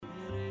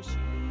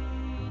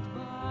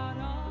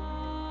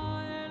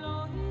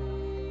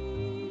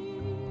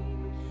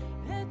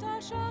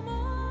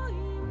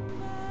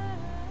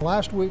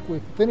Last week we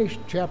finished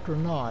chapter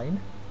 9,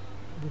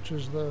 which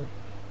is the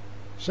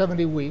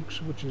 70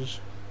 weeks, which is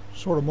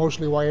sort of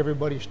mostly why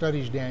everybody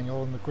studies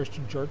Daniel in the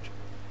Christian church.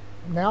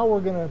 Now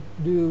we're going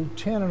to do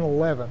 10 and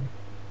 11.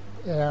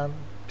 And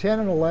 10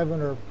 and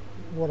 11 are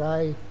what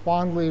I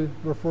fondly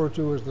refer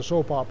to as the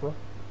soap opera,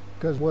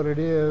 because what it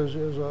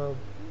is a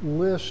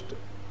list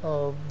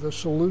of the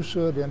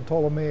Seleucid and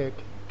Ptolemaic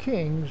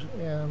kings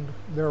and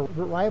their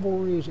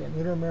rivalries and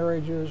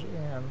intermarriages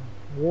and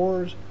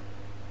wars,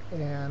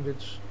 and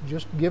it's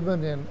just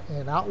given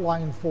in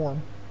outline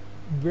form,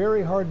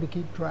 very hard to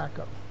keep track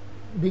of.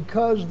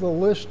 Because the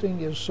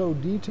listing is so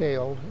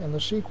detailed and the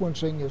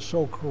sequencing is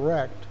so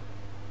correct,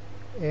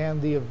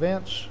 and the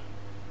events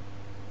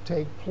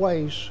take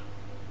place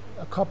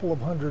a couple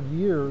of hundred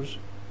years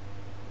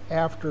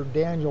after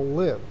Daniel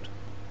lived.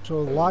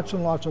 So lots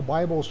and lots of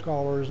Bible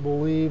scholars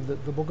believe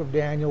that the book of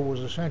Daniel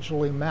was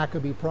essentially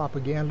Maccabee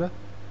propaganda.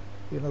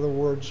 In other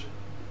words,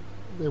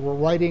 they were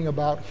writing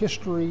about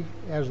history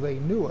as they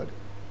knew it,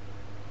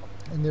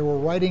 and they were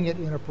writing it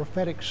in a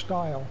prophetic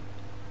style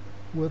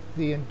with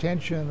the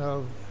intention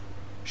of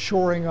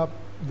shoring up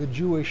the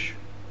Jewish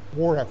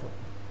war effort.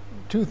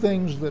 Two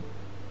things that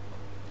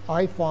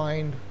I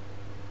find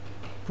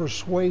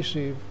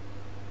persuasive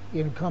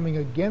in coming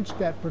against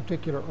that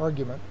particular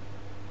argument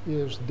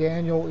is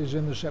Daniel is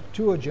in the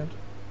Septuagint,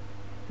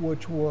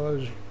 which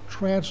was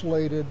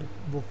translated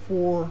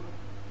before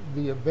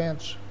the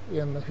events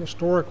in the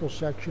historical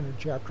section in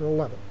chapter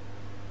 11.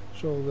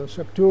 So the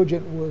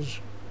Septuagint was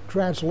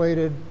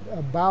translated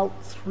about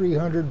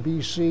 300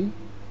 BC,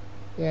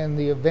 and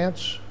the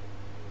events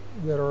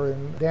that are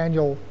in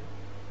Daniel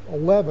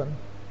 11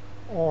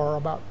 are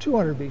about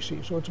 200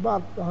 BC, so it's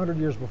about 100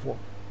 years before.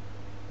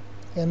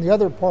 And the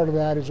other part of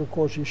that is, of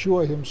course,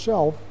 Yeshua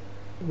himself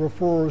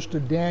refers to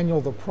Daniel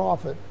the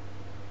prophet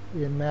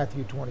in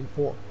Matthew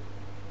 24.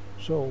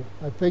 So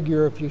I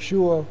figure if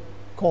Yeshua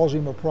calls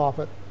him a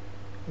prophet,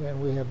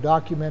 and we have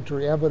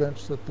documentary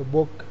evidence that the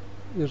book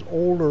is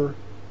older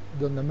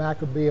than the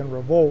Maccabean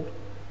revolt,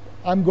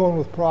 I'm going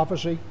with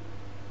prophecy.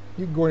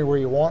 You can go anywhere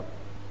you want.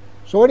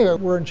 So anyway,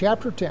 we're in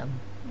chapter 10.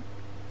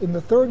 In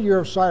the third year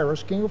of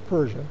Cyrus, king of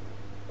Persia,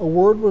 a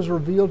word was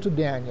revealed to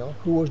Daniel,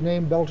 who was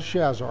named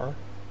Belteshazzar,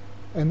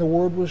 and the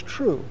word was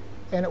true,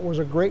 and it was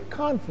a great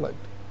conflict,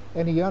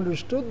 and he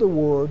understood the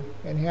word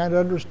and had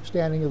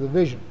understanding of the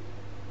vision.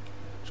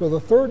 So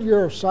the third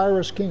year of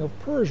Cyrus, king of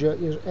Persia,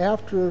 is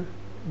after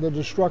the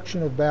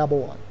destruction of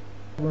Babylon.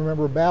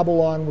 Remember,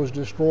 Babylon was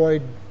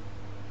destroyed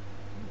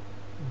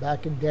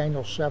back in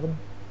Daniel 7,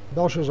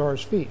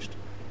 Belshazzar's feast.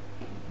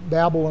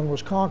 Babylon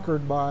was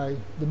conquered by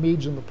the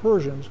Medes and the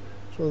Persians,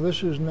 so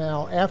this is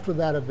now after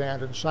that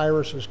event, and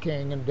Cyrus is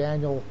king, and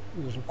Daniel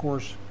is, of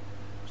course,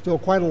 still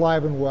quite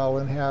alive and well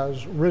and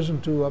has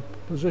risen to a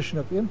position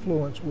of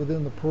influence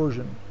within the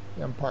Persian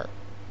Empire.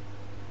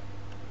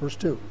 Verse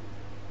 2,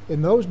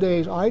 in those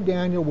days I,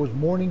 Daniel, was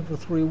mourning for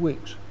 3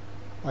 weeks.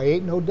 I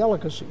ate no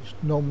delicacies,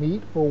 no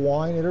meat or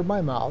wine entered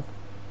my mouth,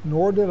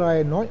 nor did I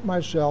anoint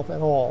myself at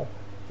all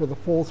for the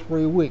full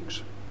 3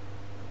 weeks.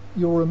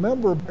 You'll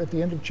remember at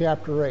the end of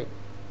chapter 8,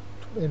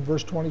 in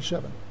verse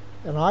 27,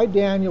 and I,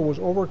 Daniel, was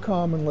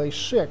overcome and lay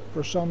sick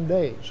for some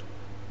days.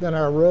 Then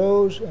I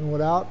arose and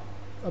went out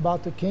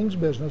about the king's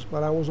business,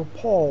 but I was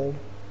appalled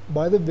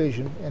by the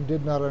vision and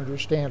did not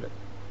understand it.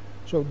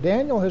 So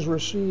Daniel has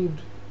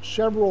received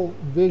several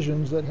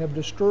visions that have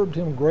disturbed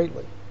him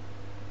greatly.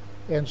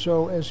 And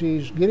so as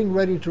he's getting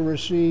ready to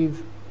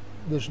receive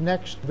this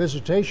next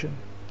visitation,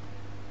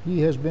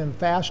 he has been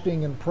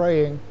fasting and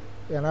praying,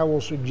 and I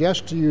will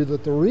suggest to you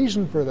that the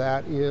reason for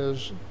that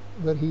is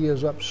that he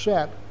is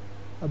upset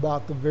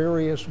about the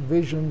various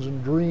visions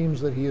and dreams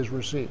that he has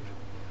received.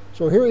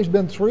 So here he's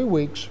been 3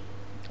 weeks,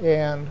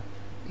 and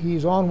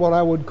he's on what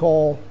I would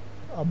call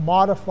a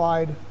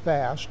modified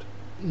fast.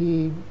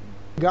 He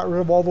got rid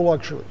of all the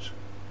luxuries.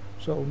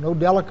 So no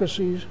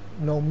delicacies,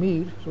 no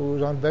meat, so it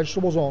was on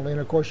vegetables only.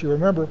 And of course you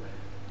remember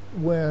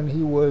when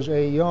he was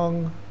a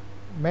young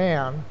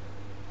man,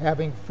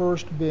 having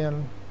first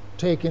been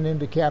taken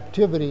into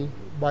captivity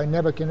by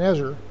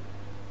Nebuchadnezzar,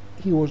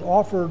 he was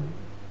offered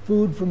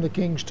food from the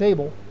king's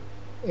table,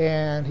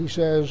 and he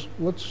says,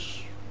 let's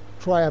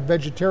try a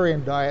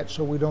vegetarian diet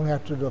so we don't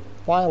have to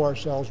defile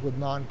ourselves with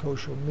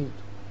non-kosher meat.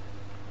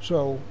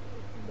 So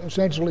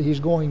essentially he's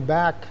going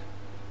back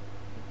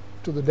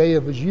to the day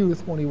of his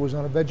youth when he was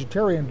on a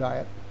vegetarian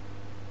diet,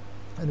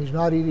 and he's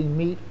not eating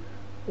meat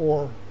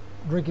or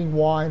drinking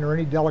wine or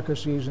any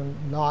delicacies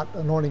and not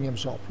anointing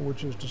himself,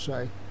 which is to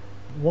say,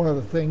 one of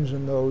the things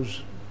in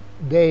those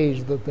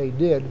days that they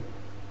did,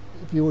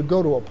 if you would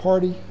go to a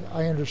party,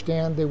 I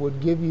understand they would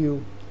give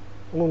you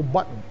a little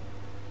button,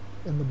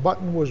 and the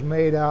button was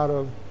made out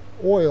of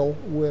oil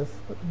with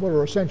what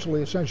are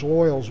essentially essential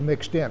oils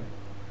mixed in.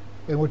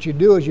 And what you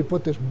do is you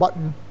put this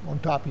button on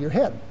top of your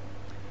head,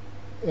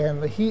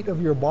 and the heat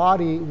of your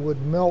body would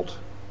melt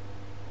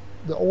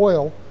the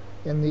oil,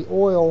 and the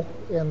oil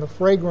and the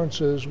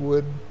fragrances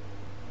would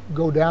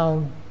go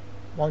down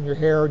on your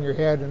hair and your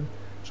head, and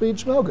so you'd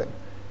smell good.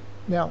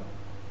 Now,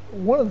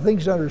 one of the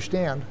things to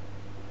understand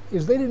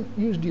is they didn't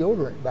use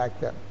deodorant back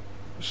then.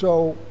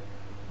 So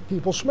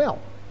people smell.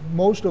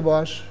 Most of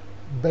us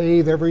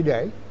bathe every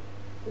day,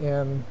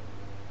 and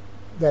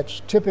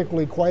that's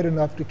typically quite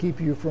enough to keep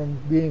you from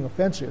being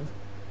offensive.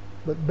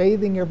 But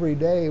bathing every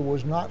day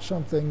was not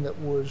something that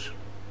was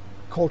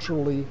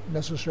culturally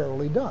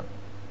necessarily done.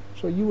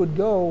 So you would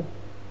go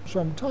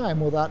some time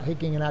without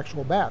taking an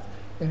actual bath.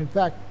 And in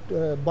fact,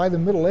 by the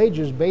Middle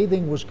Ages,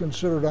 bathing was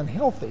considered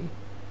unhealthy,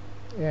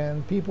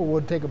 and people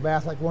would take a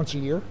bath like once a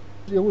year.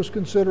 It was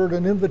considered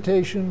an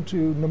invitation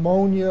to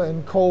pneumonia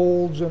and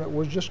colds, and it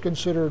was just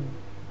considered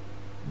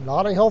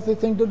not a healthy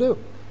thing to do.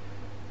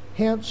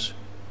 Hence,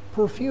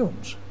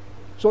 perfumes.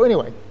 So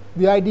anyway,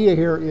 the idea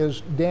here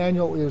is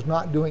Daniel is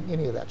not doing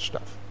any of that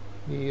stuff.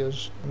 He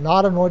is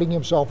not anointing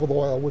himself with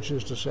oil, which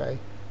is to say,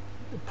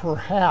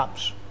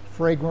 perhaps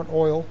fragrant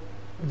oil.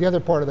 The other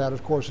part of that,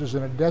 of course, is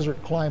in a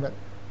desert climate,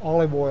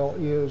 olive oil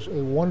is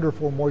a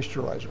wonderful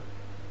moisturizer.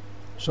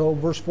 So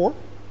verse 4,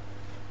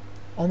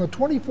 on the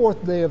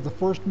 24th day of the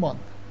first month,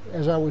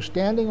 as I was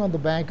standing on the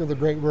bank of the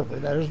great river,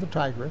 that is the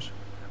Tigris,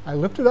 I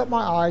lifted up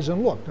my eyes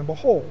and looked, and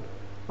behold,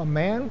 a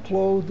man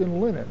clothed in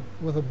linen,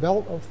 with a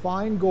belt of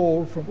fine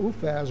gold from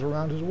Uphaz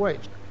around his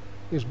waist.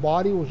 His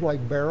body was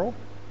like beryl,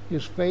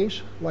 his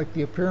face like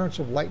the appearance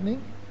of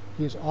lightning,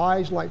 his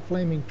eyes like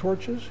flaming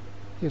torches,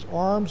 his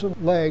arms and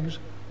legs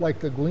like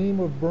the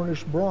gleam of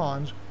burnished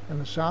bronze, and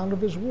the sound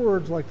of his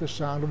words like the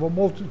sound of a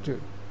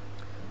multitude.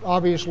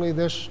 Obviously,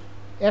 this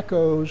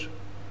echoes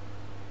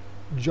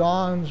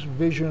John's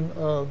vision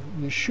of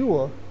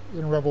Yeshua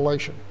in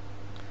Revelation.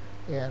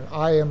 And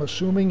I am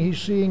assuming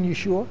he's seeing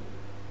Yeshua.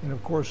 And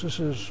of course, this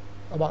is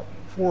about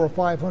 400 or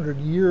 500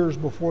 years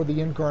before the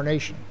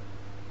incarnation.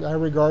 I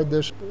regard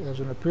this as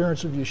an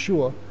appearance of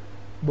Yeshua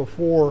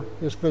before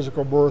his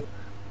physical birth.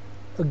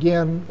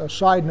 Again, a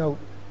side note,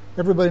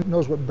 everybody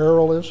knows what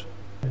beryl is.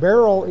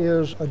 Beryl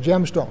is a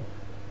gemstone.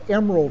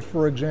 Emerald,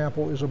 for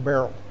example, is a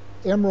beryl.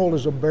 Emerald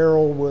is a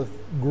beryl with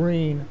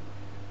green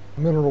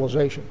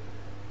mineralization.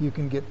 You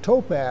can get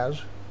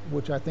topaz,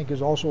 which I think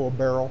is also a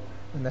beryl,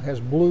 and that has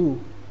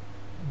blue,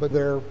 but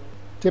they're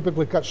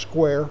typically cut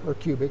square or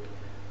cubic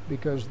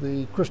because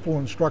the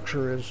crystalline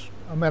structure is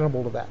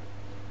amenable to that.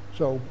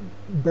 So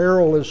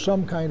beryl is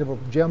some kind of a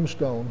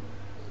gemstone.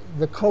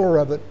 The color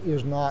of it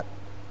is not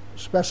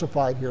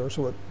specified here,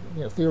 so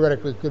it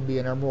theoretically could be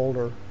an emerald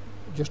or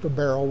just a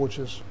beryl, which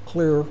is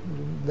clear.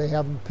 They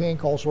have them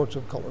pink, all sorts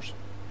of colors.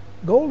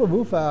 Gold of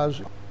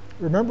Uphaz,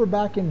 remember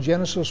back in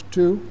Genesis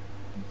 2?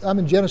 I'm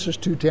in Genesis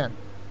 2:10.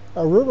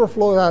 A river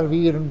flowed out of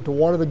Eden to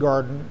water the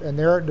garden, and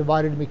there it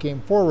divided and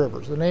became 4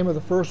 rivers. The name of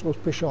the first was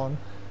Pishon.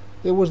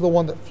 It was the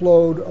one that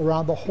flowed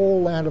around the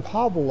whole land of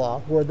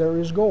Havilah, where there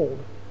is gold,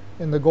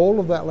 and the gold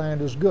of that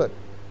land is good.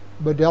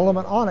 Bdellium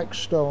and onyx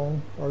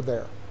stone are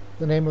there.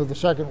 The name of the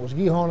second was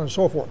Gihon, and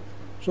so forth.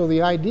 So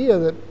the idea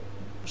that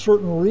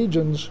certain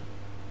regions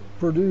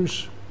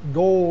produce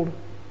gold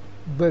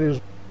that is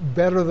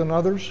better than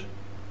others,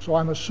 so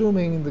I'm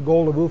assuming the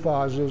gold of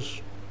Uphaz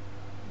is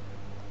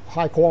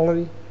high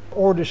quality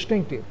or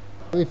distinctive.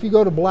 If you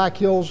go to Black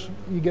Hills,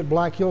 you get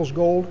Black Hills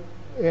gold,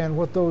 and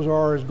what those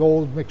are is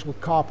gold mixed with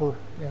copper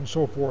and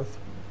so forth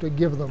to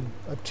give them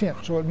a tint.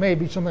 So it may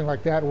be something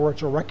like that where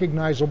it's a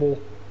recognizable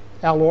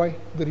alloy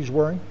that he's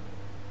wearing.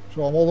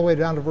 So I'm all the way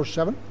down to verse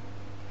 7.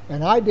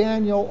 And I,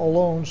 Daniel,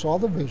 alone saw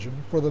the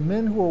vision, for the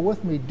men who were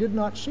with me did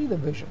not see the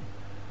vision,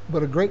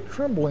 but a great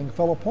trembling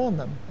fell upon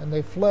them, and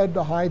they fled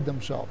to hide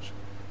themselves.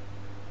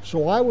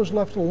 So I was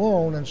left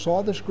alone and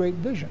saw this great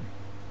vision,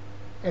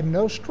 and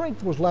no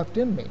strength was left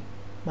in me.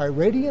 My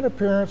radiant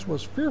appearance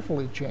was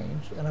fearfully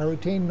changed, and I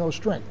retained no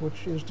strength,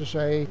 which is to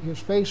say, his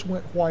face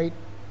went white,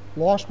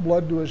 lost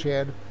blood to his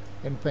head,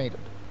 and fainted.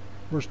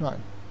 Verse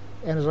 9.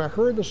 And as I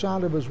heard the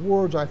sound of his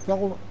words, I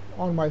fell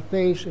on my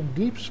face in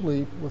deep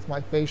sleep with my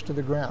face to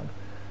the ground.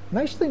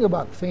 Nice thing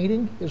about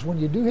fainting is when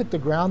you do hit the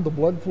ground, the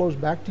blood flows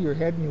back to your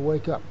head and you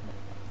wake up.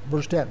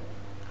 Verse 10.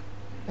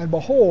 And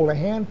behold, a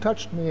hand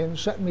touched me and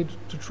set me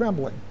to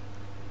trembling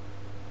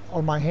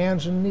on my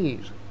hands and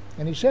knees.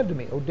 And he said to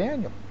me, O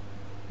Daniel,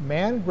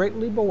 man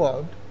greatly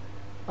beloved,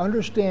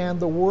 understand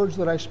the words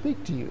that I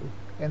speak to you,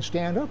 and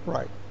stand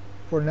upright,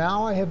 for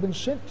now I have been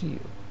sent to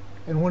you.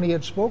 And when he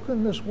had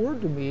spoken this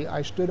word to me,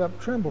 I stood up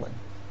trembling.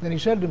 Then he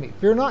said to me,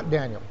 Fear not,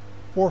 Daniel,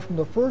 for from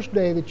the first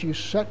day that you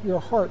set your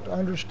heart to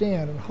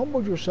understand and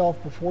humbled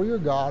yourself before your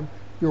God,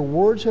 your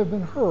words have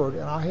been heard,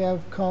 and I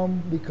have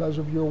come because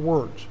of your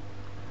words.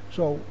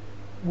 So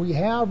we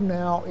have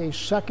now a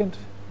second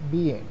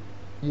being.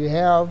 You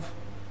have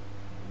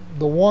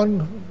the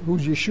one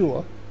who's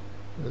Yeshua.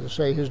 As I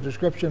say, his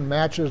description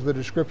matches the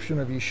description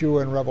of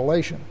Yeshua in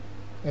Revelation.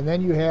 And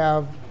then you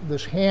have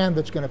this hand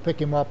that's going to pick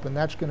him up, and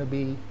that's going to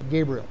be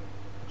Gabriel.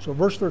 So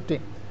verse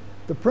 13.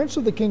 The prince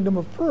of the kingdom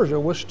of Persia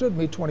withstood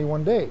me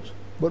 21 days.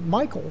 But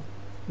Michael,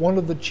 one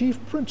of the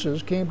chief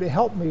princes, came to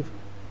help me,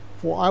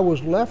 for I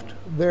was left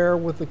there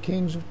with the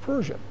kings of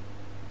Persia,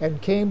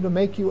 and came to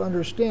make you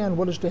understand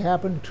what is to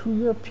happen to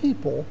your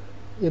people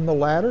in the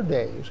latter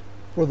days,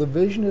 for the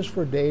vision is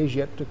for days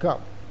yet to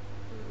come.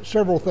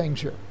 Several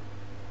things here.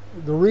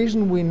 The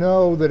reason we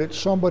know that it's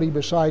somebody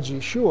besides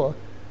Yeshua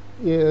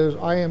is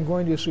I am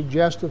going to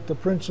suggest that the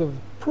Prince of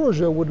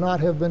Persia would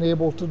not have been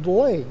able to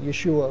delay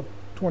Yeshua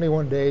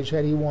 21 days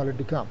had he wanted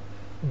to come.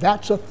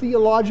 That's a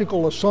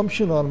theological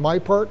assumption on my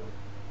part.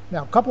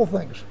 Now, a couple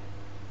things.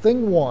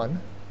 Thing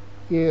one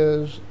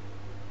is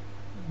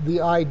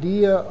the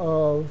idea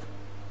of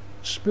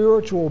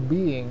spiritual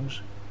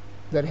beings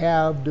that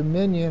have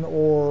dominion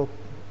or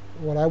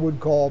what I would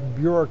call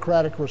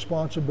bureaucratic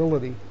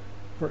responsibility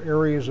for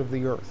areas of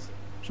the earth.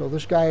 So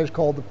this guy is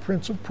called the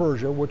Prince of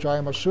Persia, which I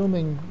am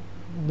assuming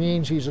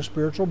means he's a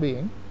spiritual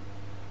being,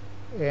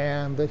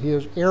 and that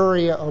his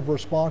area of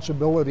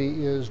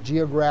responsibility is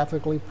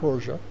geographically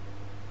Persia,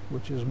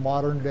 which is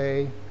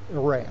modern-day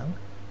Iran,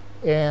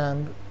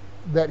 and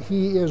that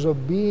he is a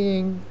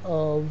being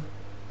of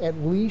at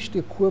least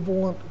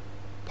equivalent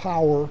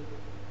power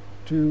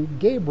to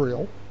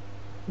Gabriel,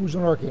 who's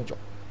an archangel.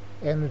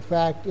 And in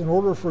fact, in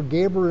order for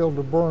Gabriel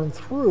to burn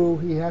through,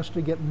 he has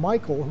to get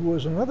Michael, who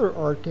is another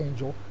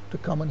archangel, to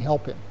come and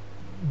help him.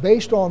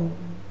 Based on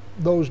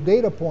those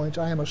data points,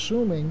 I am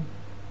assuming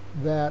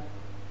that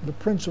the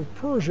Prince of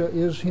Persia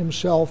is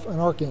himself an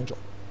archangel.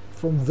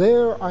 From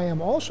there, I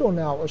am also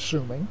now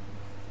assuming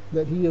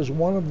that he is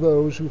one of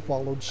those who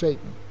followed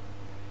Satan.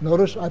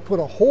 Notice I put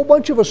a whole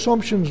bunch of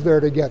assumptions there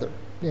together.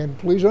 And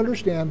please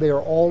understand, they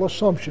are all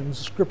assumptions.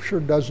 Scripture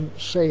doesn't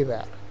say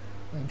that.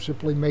 I'm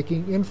simply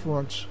making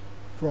inference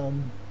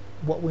from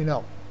what we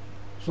know.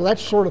 So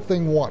that's sort of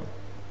thing one.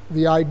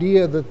 The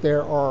idea that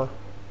there are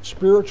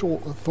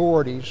spiritual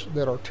authorities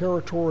that are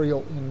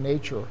territorial in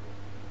nature,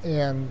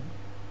 and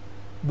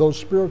those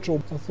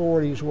spiritual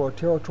authorities who are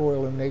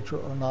territorial in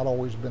nature are not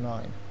always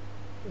benign.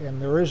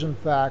 And there is, in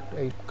fact,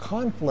 a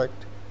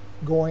conflict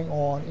going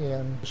on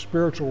in the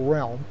spiritual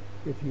realm,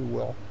 if you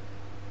will,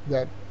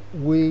 that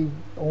we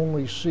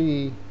only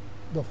see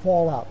the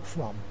fallout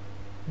from.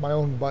 My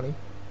own bunny.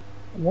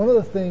 One of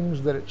the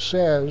things that it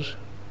says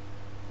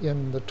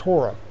in the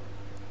Torah,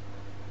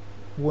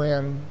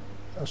 when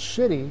a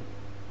city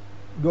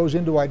goes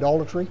into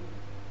idolatry,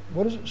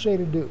 what does it say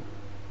to do?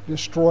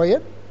 Destroy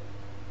it,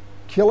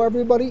 kill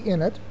everybody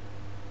in it,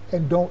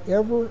 and don't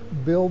ever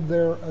build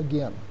there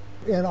again.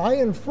 And I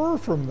infer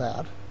from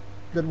that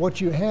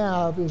what you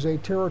have is a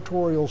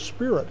territorial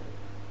spirit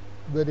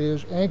that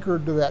is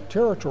anchored to that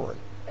territory,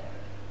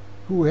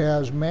 who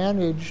has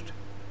managed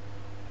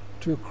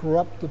to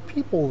corrupt the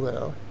people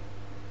there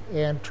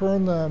and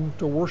turn them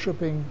to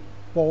worshiping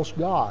false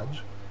gods.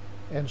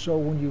 And so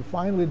when you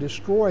finally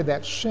destroy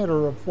that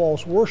center of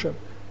false worship,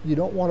 you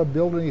don't want to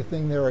build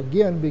anything there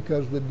again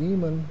because the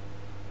demon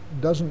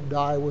doesn't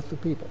die with the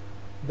people.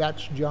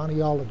 That's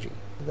Johnnyology.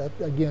 That,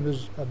 again,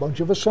 is a bunch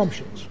of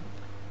assumptions.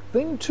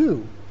 Thing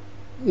two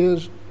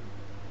is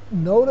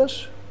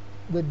notice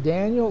that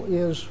Daniel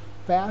is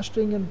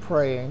fasting and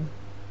praying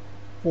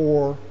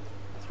for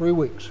 3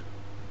 weeks.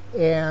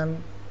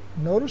 And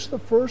notice the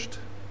first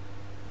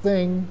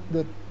thing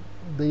that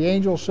the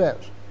angel says.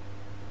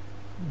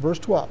 Verse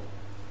 12.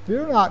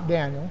 Fear not,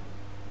 Daniel,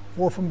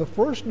 for from the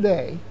first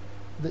day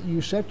that you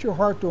set your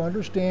heart to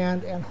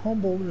understand and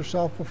humble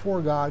yourself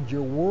before God,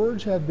 your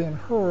words have been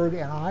heard,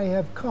 and I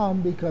have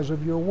come because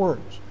of your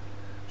words.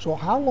 So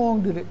how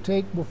long did it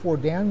take before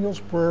Daniel's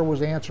prayer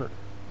was answered?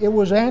 It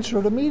was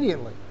answered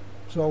immediately.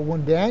 So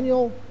when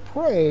Daniel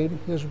prayed,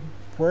 his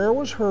prayer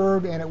was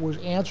heard and it was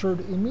answered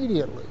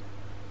immediately.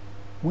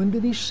 When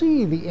did he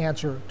see the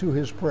answer to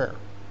his prayer?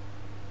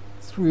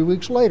 3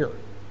 weeks later.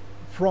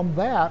 From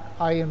that,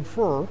 I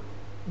infer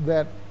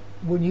that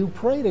when you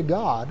pray to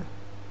God,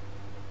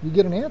 you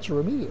get an answer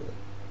immediately.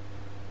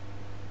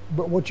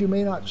 But what you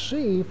may not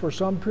see for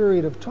some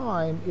period of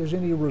time is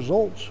any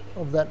results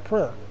of that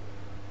prayer.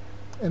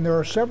 And there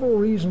are several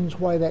reasons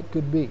why that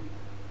could be.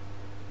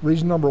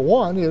 Reason number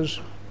one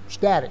is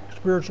static,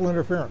 spiritual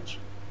interference.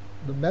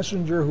 The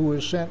messenger who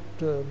is sent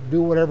to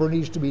do whatever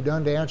needs to be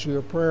done to answer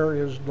your prayer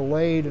is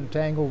delayed and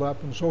tangled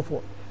up and so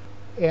forth.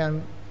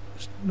 And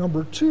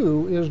number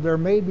two is there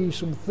may be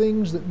some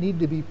things that need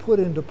to be put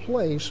into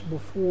place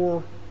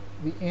before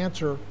the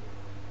answer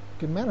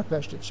can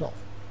manifest itself.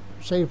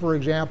 Say, for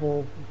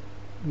example,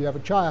 you have a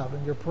child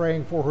and you're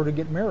praying for her to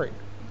get married.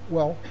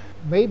 Well,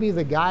 maybe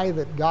the guy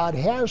that God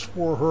has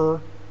for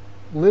her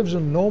lives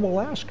in Nome,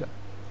 Alaska,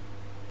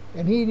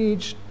 and he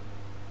needs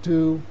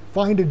to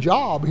find a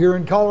job here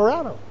in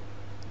Colorado.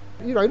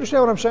 You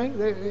understand what I'm saying?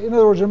 In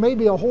other words, there may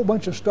be a whole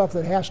bunch of stuff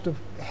that has to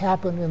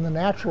happen in the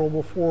natural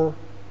before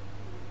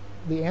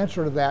the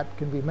answer to that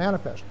can be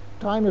manifest.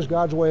 Time is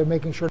God's way of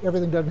making sure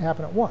everything doesn't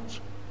happen at once.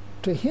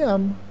 To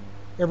him,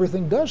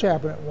 everything does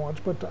happen at once,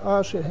 but to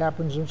us it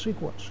happens in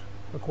sequence,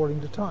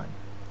 according to time.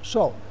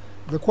 So,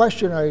 the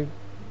question I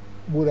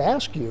would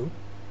ask you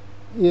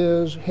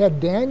is, had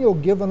Daniel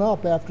given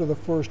up after the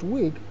first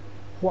week,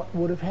 what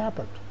would have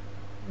happened?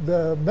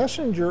 The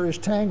messenger is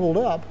tangled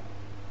up,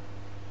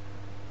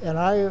 and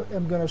I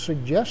am going to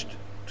suggest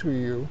to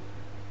you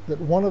that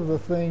one of the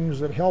things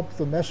that helped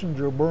the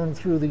messenger burn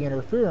through the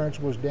interference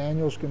was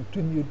Daniel's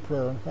continued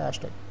prayer and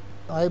fasting.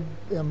 I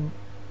am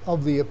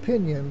of the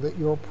opinion that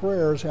your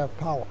prayers have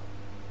power.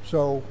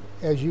 So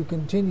as you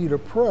continue to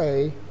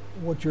pray,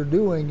 what you're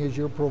doing is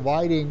you're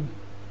providing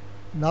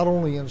not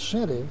only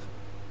incentive,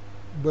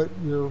 but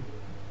you're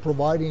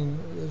providing,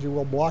 as you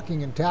will,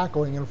 blocking and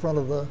tackling in front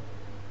of the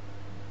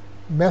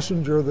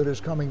messenger that is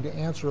coming to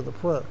answer the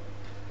prayer.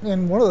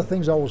 And one of the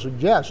things I will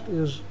suggest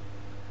is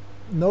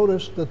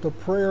notice that the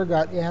prayer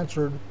got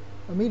answered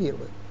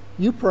immediately.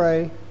 You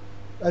pray,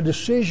 a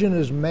decision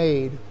is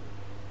made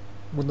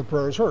when the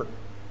prayer is heard.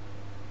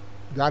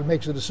 God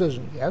makes a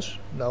decision. Yes,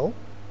 no,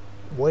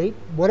 wait.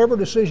 Whatever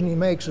decision he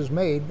makes is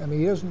made. I mean,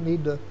 he doesn't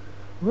need to,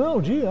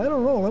 well, gee, I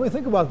don't know. Let me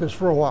think about this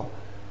for a while.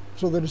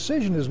 So the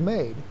decision is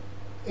made.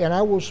 And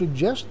I will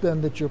suggest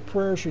then that your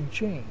prayer should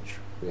change.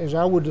 As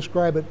I would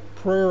describe it,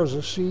 prayer is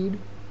a seed.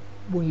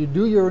 When you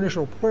do your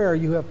initial prayer,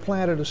 you have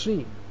planted a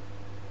seed.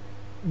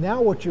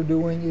 Now what you're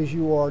doing is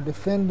you are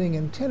defending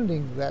and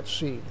tending that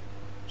seed.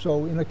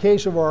 So in the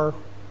case of our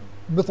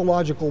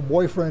mythological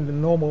boyfriend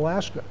in Nome,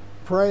 Alaska,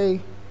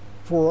 pray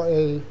for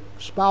a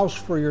spouse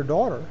for your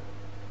daughter,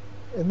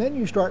 and then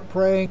you start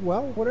praying,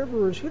 well,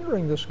 whatever is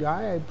hindering this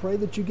guy, I pray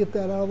that you get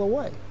that out of the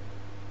way.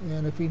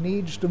 And if he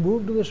needs to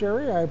move to this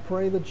area, I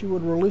pray that you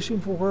would release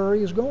him for where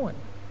he is going.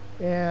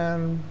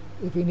 And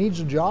if he needs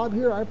a job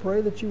here, I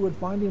pray that you would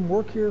find him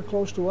work here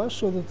close to us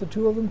so that the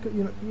two of them could,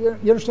 you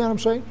understand what I'm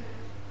saying?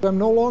 I'm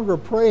no longer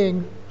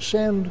praying,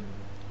 send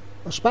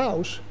a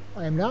spouse.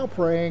 I am now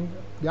praying,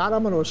 God,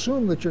 I'm going to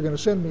assume that you're going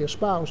to send me a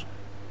spouse.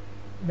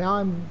 Now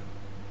I'm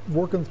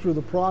working through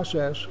the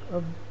process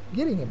of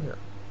getting him here.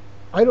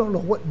 I don't know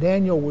what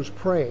Daniel was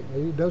praying.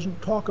 He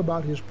doesn't talk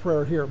about his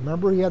prayer here.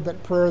 Remember, he had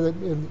that prayer that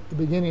in the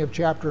beginning of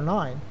chapter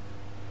 9.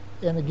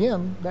 And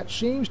again, that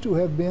seems to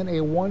have been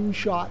a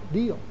one-shot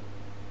deal,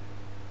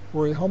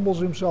 where he humbles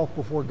himself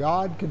before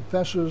God,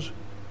 confesses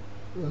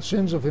the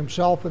sins of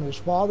himself and his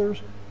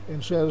fathers,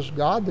 and says,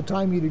 God, the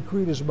time you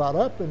decreed is about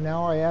up, and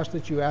now I ask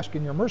that you ask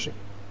in your mercy.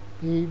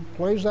 He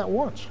plays that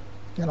once.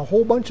 And a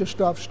whole bunch of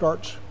stuff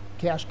starts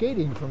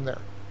cascading from there.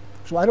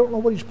 So I don't know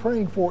what he's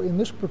praying for in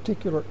this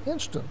particular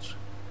instance,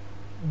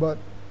 but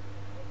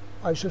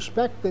I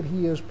suspect that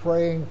he is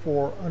praying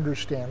for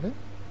understanding,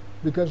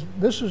 because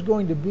this is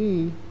going to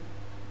be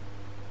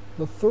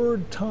the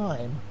third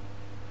time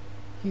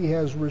he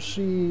has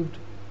received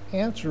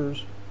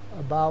answers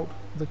about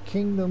the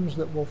kingdoms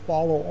that will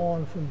follow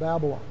on from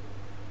Babylon.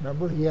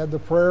 Remember, he had the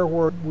prayer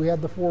where we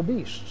had the four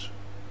beasts.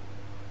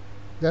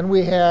 Then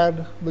we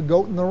had the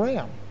goat and the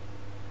ram.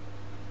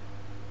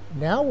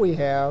 Now we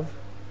have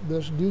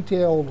this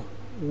detailed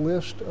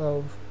list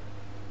of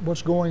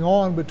what's going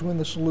on between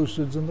the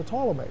Seleucids and the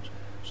Ptolemies.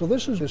 So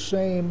this is the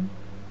same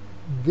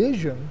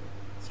vision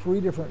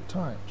 3 different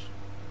times.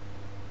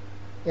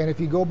 And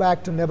if you go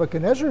back to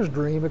Nebuchadnezzar's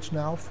dream, it's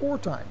now 4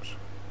 times.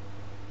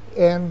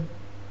 And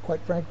quite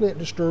frankly, it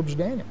disturbs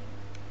Daniel.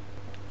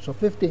 So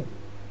 15.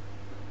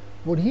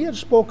 When he had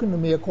spoken to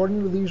me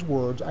according to these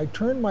words, I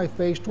turned my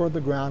face toward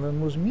the ground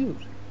and was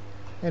mute.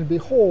 And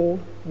behold,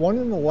 one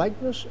in the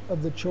likeness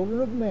of the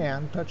children of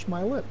man touched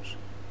my lips.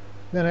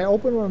 Then I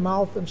opened my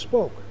mouth and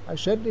spoke. I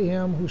said to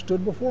him who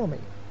stood before me,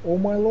 O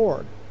my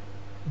Lord,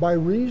 by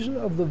reason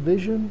of the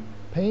vision,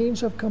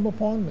 pains have come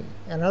upon me,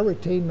 and I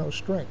retain no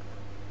strength.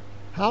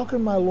 How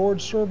can my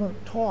Lord's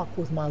servant talk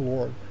with my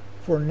Lord?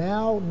 For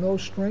now no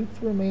strength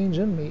remains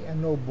in me,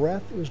 and no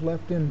breath is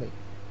left in me.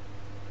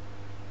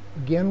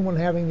 Again, when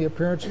having the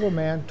appearance of a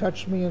man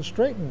touched me and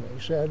straightened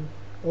me, said,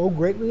 O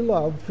greatly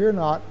loved, fear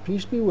not,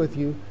 peace be with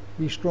you,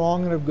 be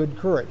strong and of good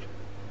courage.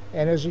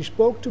 And as he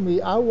spoke to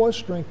me, I was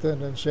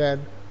strengthened and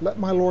said, Let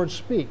my Lord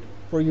speak,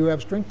 for you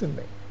have strengthened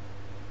me.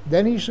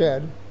 Then he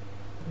said,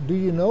 Do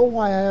you know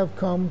why I have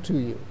come to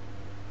you?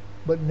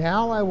 But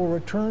now I will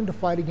return to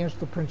fight against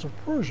the prince of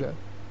Persia,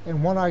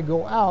 and when I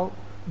go out,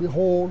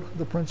 behold,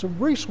 the prince of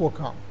Greece will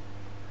come.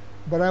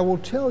 But I will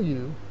tell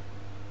you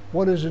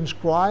what is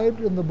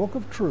inscribed in the book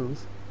of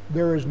truth.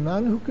 There is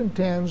none who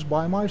contends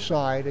by my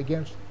side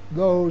against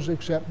those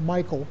except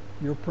Michael,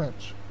 your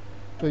prince.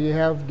 So you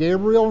have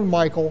Gabriel and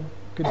Michael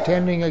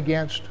contending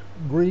against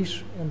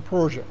Greece and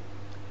Persia.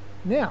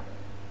 Now,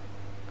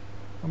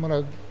 I'm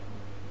going to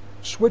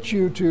switch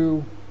you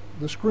to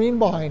the screen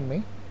behind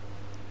me,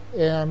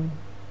 and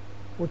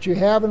what you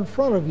have in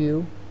front of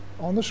you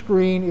on the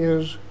screen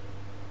is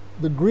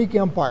the Greek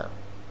Empire.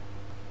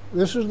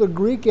 This is the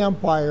Greek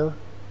Empire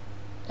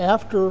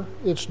after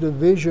its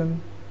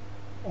division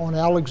on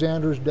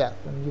Alexander's death.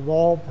 And you've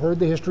all heard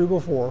the history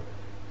before.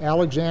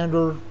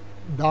 Alexander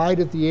died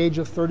at the age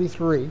of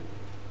 33.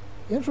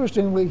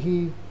 Interestingly,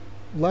 he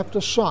left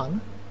a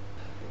son.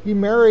 He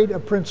married a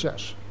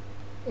princess,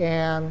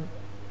 and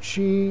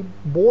she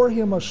bore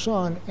him a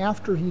son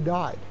after he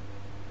died.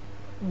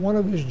 One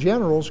of his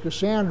generals,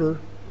 Cassander,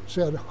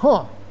 said,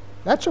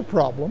 that's a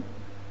problem,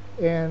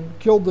 and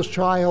killed this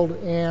child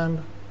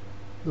and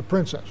the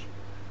princess.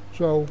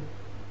 So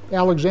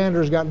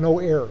Alexander's got no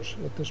heirs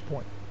at this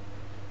point.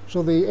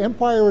 So the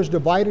empire is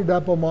divided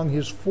up among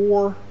his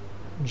 4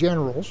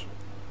 generals.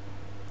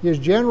 His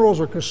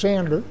generals are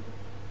Cassander,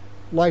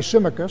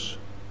 Lysimachus,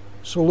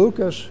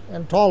 Seleucus,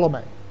 and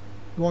Ptolemy.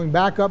 Going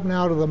back up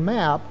now to the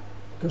map,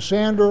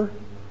 Cassander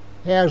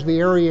has the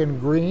area in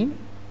green,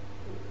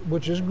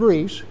 which is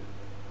Greece.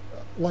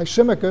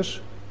 Lysimachus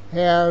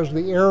has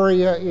the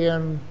area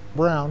in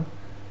brown,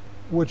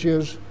 which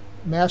is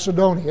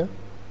Macedonia.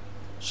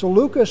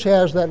 Seleucus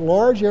has that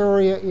large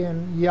area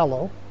in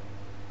yellow,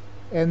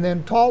 and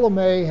then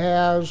Ptolemy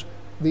has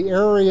the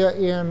area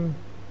in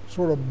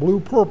sort of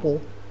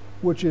blue-purple,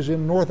 which is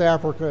in North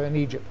Africa and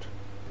Egypt.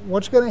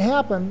 What's going to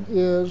happen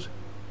is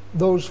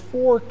those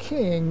four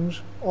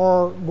kings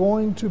are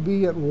going to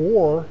be at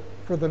war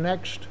for the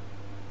next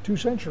 2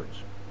 centuries.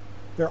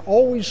 They're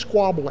always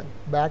squabbling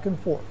back and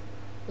forth,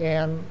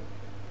 and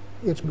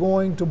it's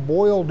going to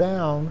boil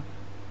down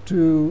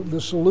to the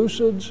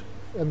Seleucids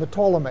and the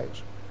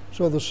Ptolemies.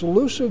 So the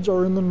Seleucids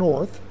are in the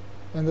north,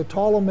 and the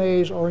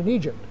Ptolemies are in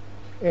Egypt.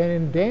 And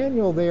in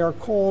Daniel, they are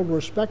called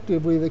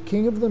respectively the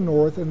king of the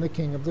north and the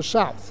king of the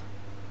south.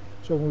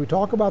 So when we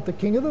talk about the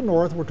king of the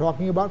north, we're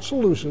talking about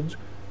Seleucids.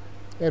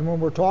 And when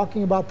we're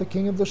talking about the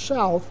king of the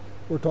south,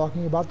 we're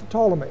talking about the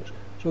Ptolemies.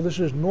 So this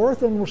is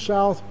north and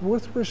south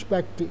with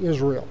respect to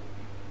Israel.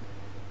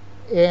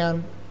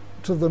 And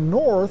to the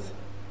north,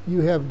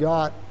 you have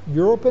got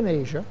Europe and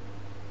Asia.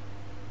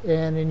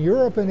 And in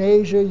Europe and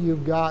Asia,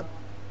 you've got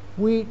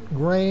wheat,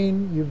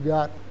 grain, you've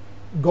got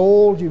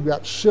gold, you've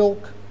got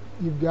silk,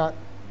 you've got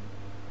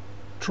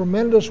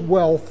tremendous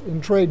wealth in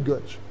trade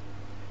goods.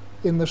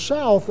 In the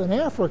south, in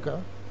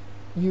Africa,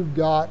 you've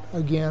got,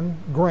 again,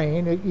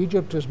 grain.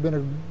 Egypt has been a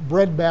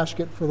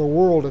breadbasket for the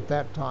world at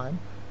that time.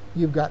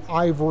 You've got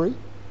ivory.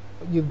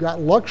 You've got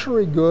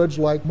luxury goods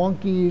like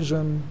monkeys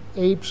and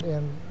apes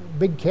and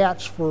big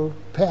cats for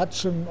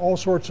pets and all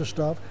sorts of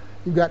stuff.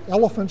 You've got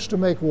elephants to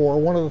make war.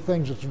 One of the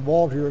things that's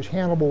involved here is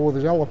Hannibal with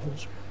his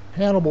elephants.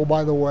 Hannibal,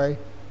 by the way,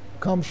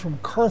 comes from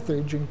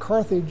Carthage, and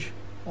Carthage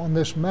on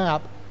this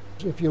map,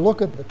 if you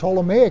look at the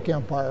Ptolemaic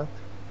Empire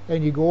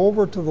and you go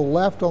over to the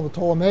left on the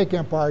Ptolemaic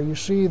Empire, you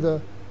see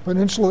the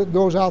peninsula that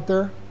goes out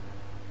there.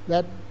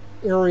 That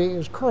area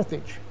is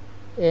Carthage.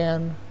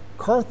 And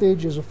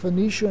Carthage is a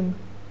Phoenician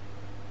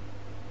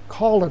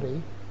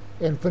colony,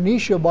 and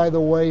Phoenicia, by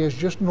the way, is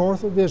just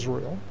north of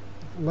Israel.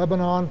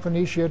 Lebanon,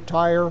 Phoenicia,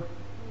 Tyre,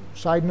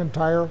 Sidon and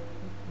Tyre,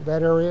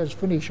 that area is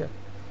Phoenicia.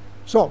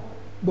 So,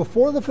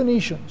 before the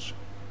Phoenicians,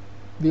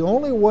 the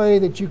only way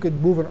that you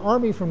could move an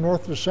army from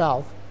north to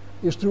south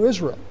is through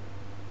Israel.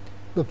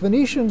 The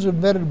Phoenicians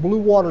invented blue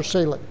water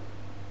sailing.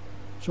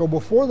 So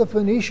before the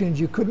Phoenicians,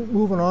 you couldn't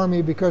move an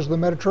army because the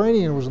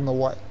Mediterranean was in the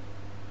way.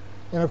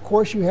 And of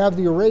course, you have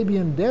the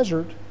Arabian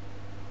desert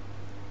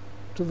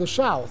to the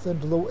south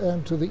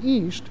and to the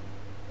east.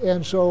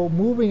 And so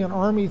moving an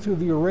army through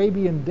the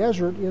Arabian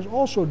desert is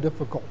also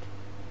difficult.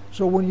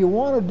 So when you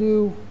want to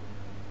do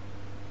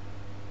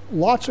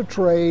lots of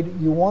trade,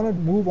 you want to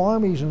move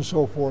armies and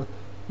so forth,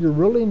 you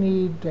really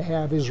need to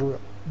have Israel,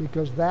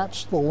 because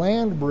that's the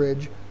land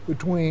bridge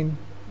between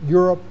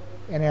Europe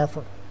and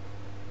Africa.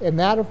 And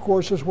that, of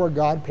course, is where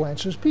God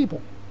plants his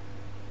people.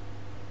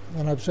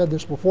 And I've said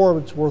this before,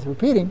 but it's worth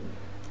repeating.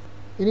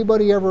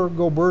 Anybody ever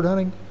go bird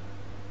hunting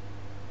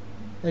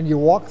and you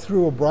walk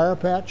through a briar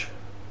patch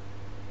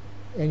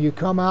and you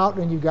come out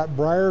and you've got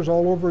briars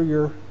all over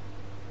your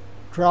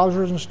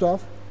trousers and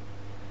stuff,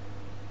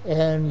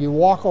 and you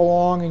walk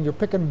along and you're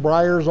picking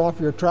briars off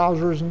your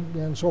trousers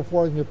and so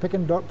forth, and you're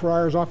picking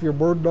briars off your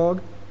bird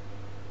dog?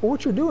 Well,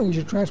 what you're doing is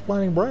you're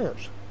transplanting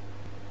briars.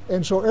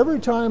 And so every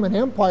time an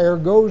empire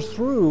goes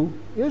through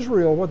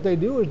Israel, what they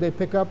do is they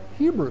pick up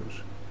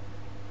Hebrews.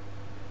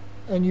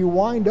 And you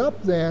wind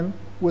up then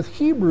with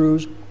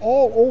Hebrews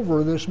all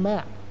over this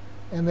map.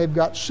 And they've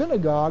got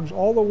synagogues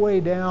all the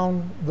way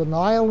down the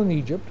Nile in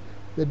Egypt.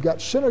 They've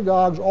got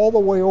synagogues all the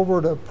way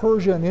over to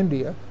Persia and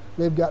India.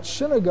 They've got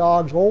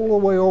synagogues all the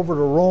way over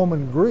to Rome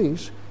and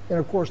Greece. And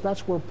of course,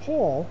 that's where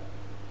Paul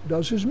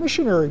does his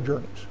missionary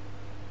journeys.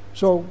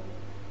 So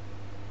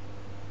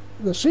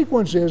the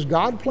sequence is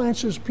God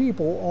plants his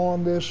people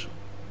on this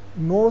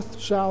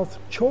north-south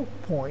choke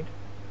point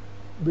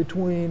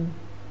between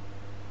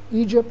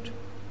Egypt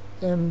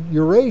and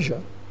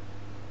Eurasia,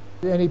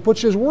 and he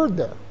puts his word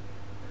there.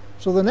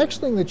 So the next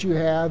thing that you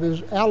have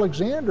is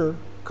Alexander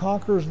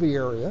conquers the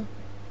area,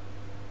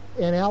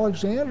 and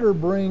Alexander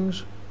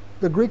brings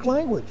the Greek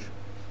language.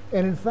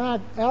 And in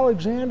fact,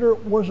 Alexander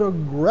was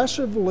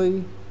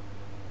aggressively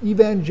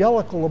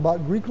evangelical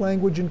about Greek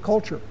language and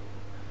culture.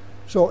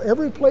 So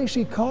every place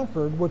he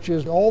conquered, which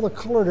is all the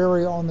colored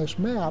area on this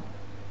map,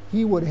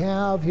 he would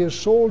have his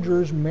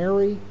soldiers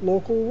marry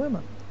local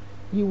women.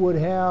 He would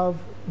have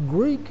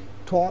Greek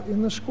taught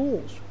in the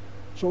schools.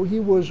 So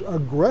he was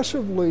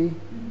aggressively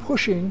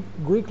pushing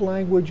Greek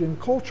language and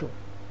culture.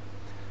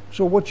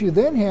 So what you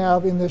then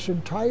have in this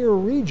entire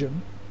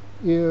region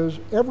is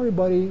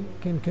everybody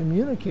can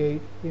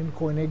communicate in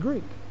Koine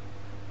Greek.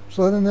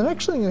 So then the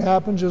next thing that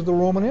happens is the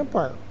Roman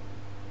Empire.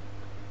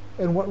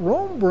 And what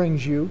Rome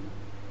brings you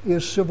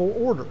is civil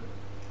order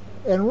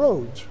and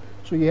roads.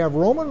 So you have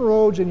Roman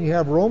roads and you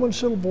have Roman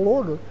civil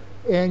order,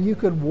 and you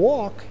could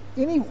walk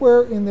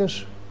anywhere in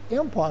this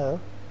empire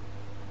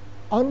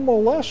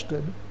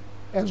unmolested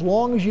as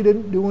long as you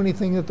didn't do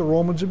anything that the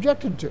Romans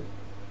objected to.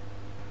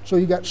 So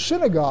you got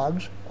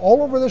synagogues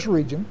all over this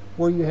region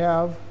where you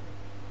have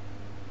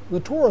the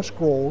Torah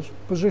scrolls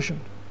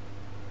positioned.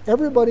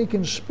 Everybody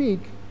can speak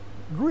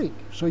Greek,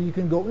 so you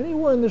can go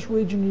anywhere in this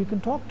region and you can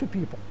talk to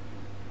people.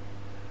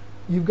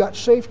 You've got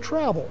safe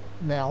travel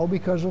now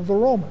because of the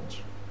Romans.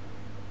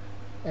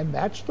 And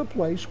that's the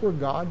place where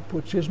God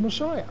puts his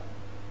Messiah.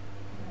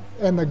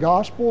 And the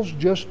Gospels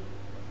just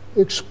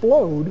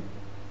explode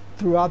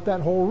throughout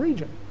that whole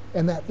region.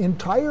 And that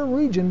entire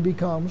region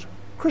becomes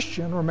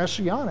Christian or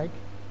Messianic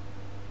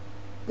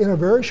in a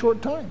very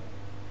short time,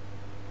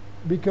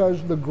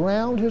 because the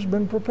ground has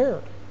been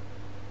prepared.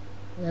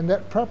 And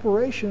that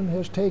preparation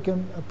has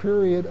taken a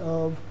period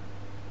of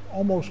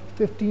almost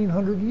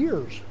 1,500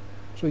 years.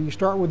 So you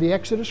start with the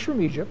Exodus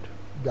from Egypt.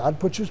 God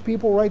puts his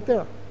people right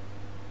there,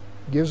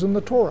 gives them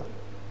the Torah.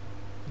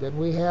 Then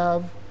we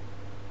have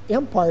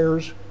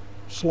empires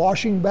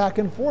sloshing back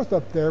and forth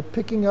up there,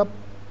 picking up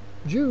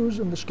Jews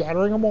and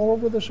scattering them all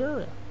over this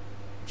area.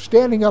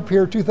 Standing up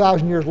here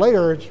 2,000 years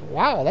later, it's,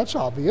 wow, that's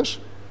obvious.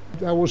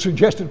 I will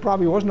suggest it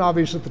probably wasn't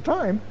obvious at the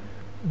time,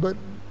 but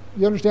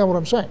you understand what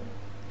I'm saying.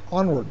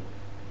 Onward.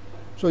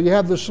 So you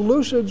have the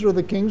Seleucids are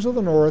the kings of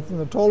the north, and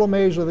the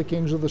Ptolemies are the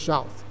kings of the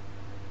south.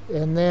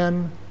 And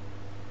then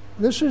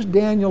this is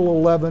Daniel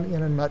 11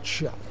 in a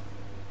nutshell.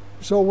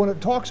 So when it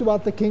talks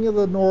about the king of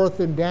the north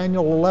in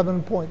Daniel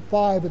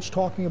 11.5, it's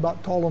talking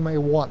about Ptolemy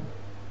I.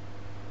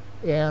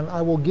 And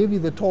I will give you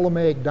the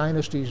Ptolemaic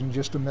dynasties in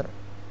just a minute.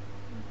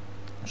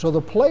 So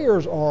the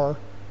players are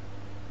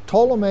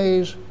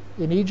Ptolemies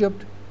in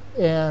Egypt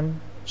and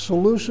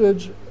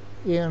Seleucids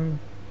in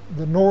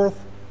the north,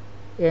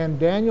 and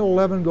Daniel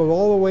 11 goes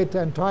all the way to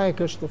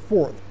Antiochus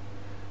IV.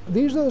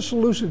 These are the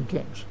Seleucid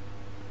kings.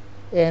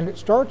 And it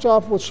starts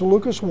off with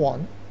Seleucus I,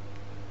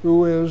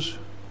 who is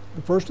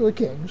the first of the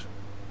kings,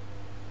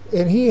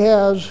 and he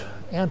has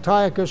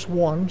Antiochus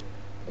I,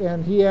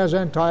 and he has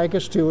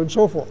Antiochus II, and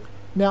so forth.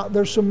 Now,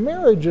 there's some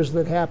marriages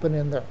that happen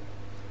in there.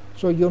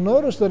 So you'll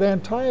notice that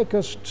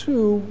Antiochus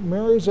II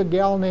marries a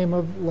gal named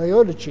of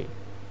Laodice.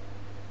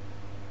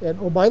 And,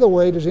 oh, by the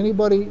way, does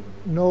anybody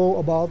know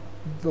about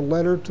the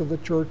letter to the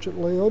church at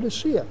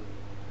Laodicea?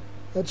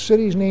 That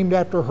city's named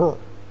after her.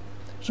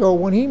 So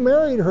when he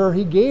married her,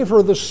 he gave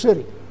her the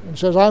city and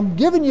says, I'm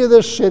giving you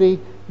this city,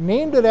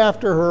 named it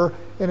after her,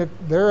 and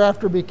it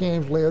thereafter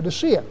became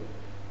Laodicea.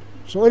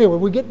 So anyway,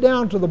 we get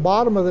down to the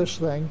bottom of this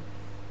thing,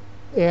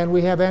 and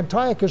we have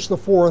Antiochus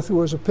IV,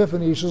 who is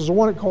Epiphanes, is the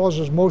one that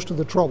causes most of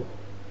the trouble.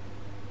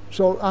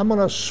 So I'm going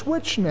to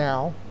switch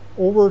now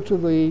over to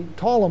the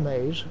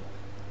Ptolemies,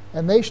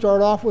 and they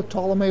start off with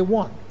Ptolemy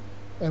I.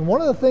 And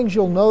one of the things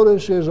you'll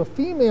notice is a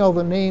female,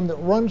 the name that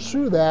runs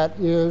through that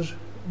is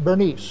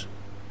Bernice.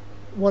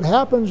 What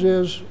happens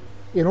is,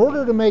 in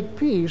order to make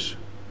peace,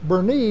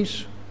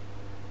 Bernice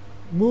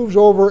moves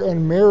over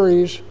and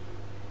marries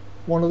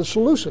one of the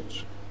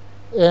Seleucids.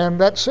 And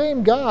that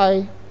same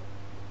guy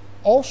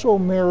also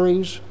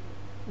marries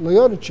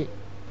Laodice.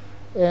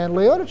 And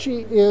Laodice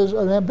is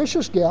an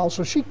ambitious gal,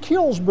 so she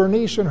kills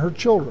Bernice and her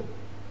children,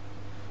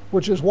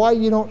 which is why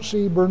you don't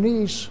see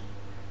Bernice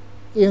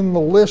in the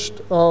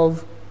list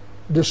of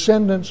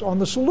descendants on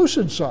the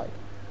Seleucid side,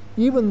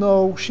 even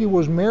though she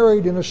was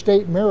married in a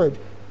state marriage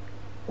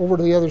over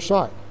to the other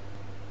side.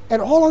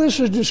 And all of this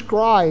is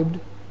described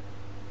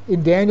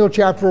in Daniel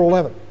chapter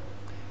 11.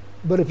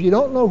 But if you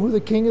don't know who the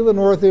king of the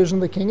north is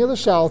and the king of the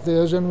south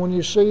is, and when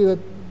you see that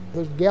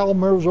the gal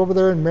moves over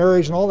there and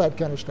marries and all that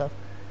kind of stuff,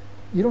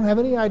 you don't have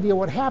any idea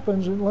what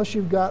happens unless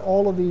you've got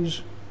all of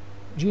these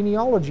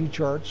genealogy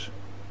charts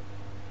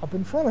up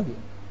in front of you.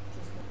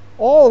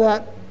 All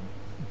that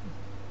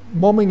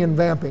mumming and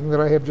vamping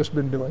that I have just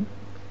been doing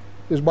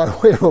is by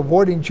way of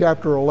avoiding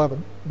chapter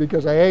 11,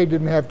 because I A,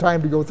 didn't have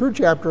time to go through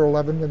chapter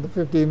 11 in the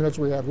 15 minutes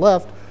we had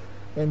left,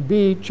 and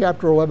B,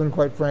 chapter 11,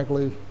 quite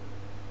frankly,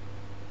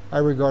 I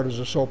regard as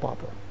a soap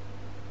opera.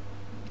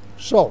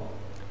 So,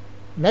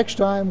 next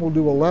time we'll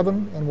do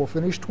 11 and we'll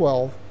finish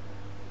 12.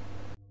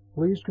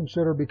 Please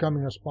consider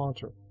becoming a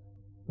sponsor.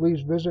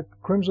 Please visit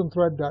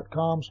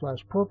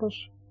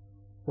crimsonthread.com/purpose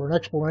for an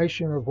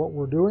explanation of what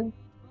we're doing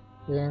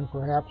and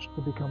perhaps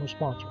to become a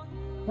sponsor.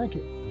 Thank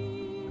you.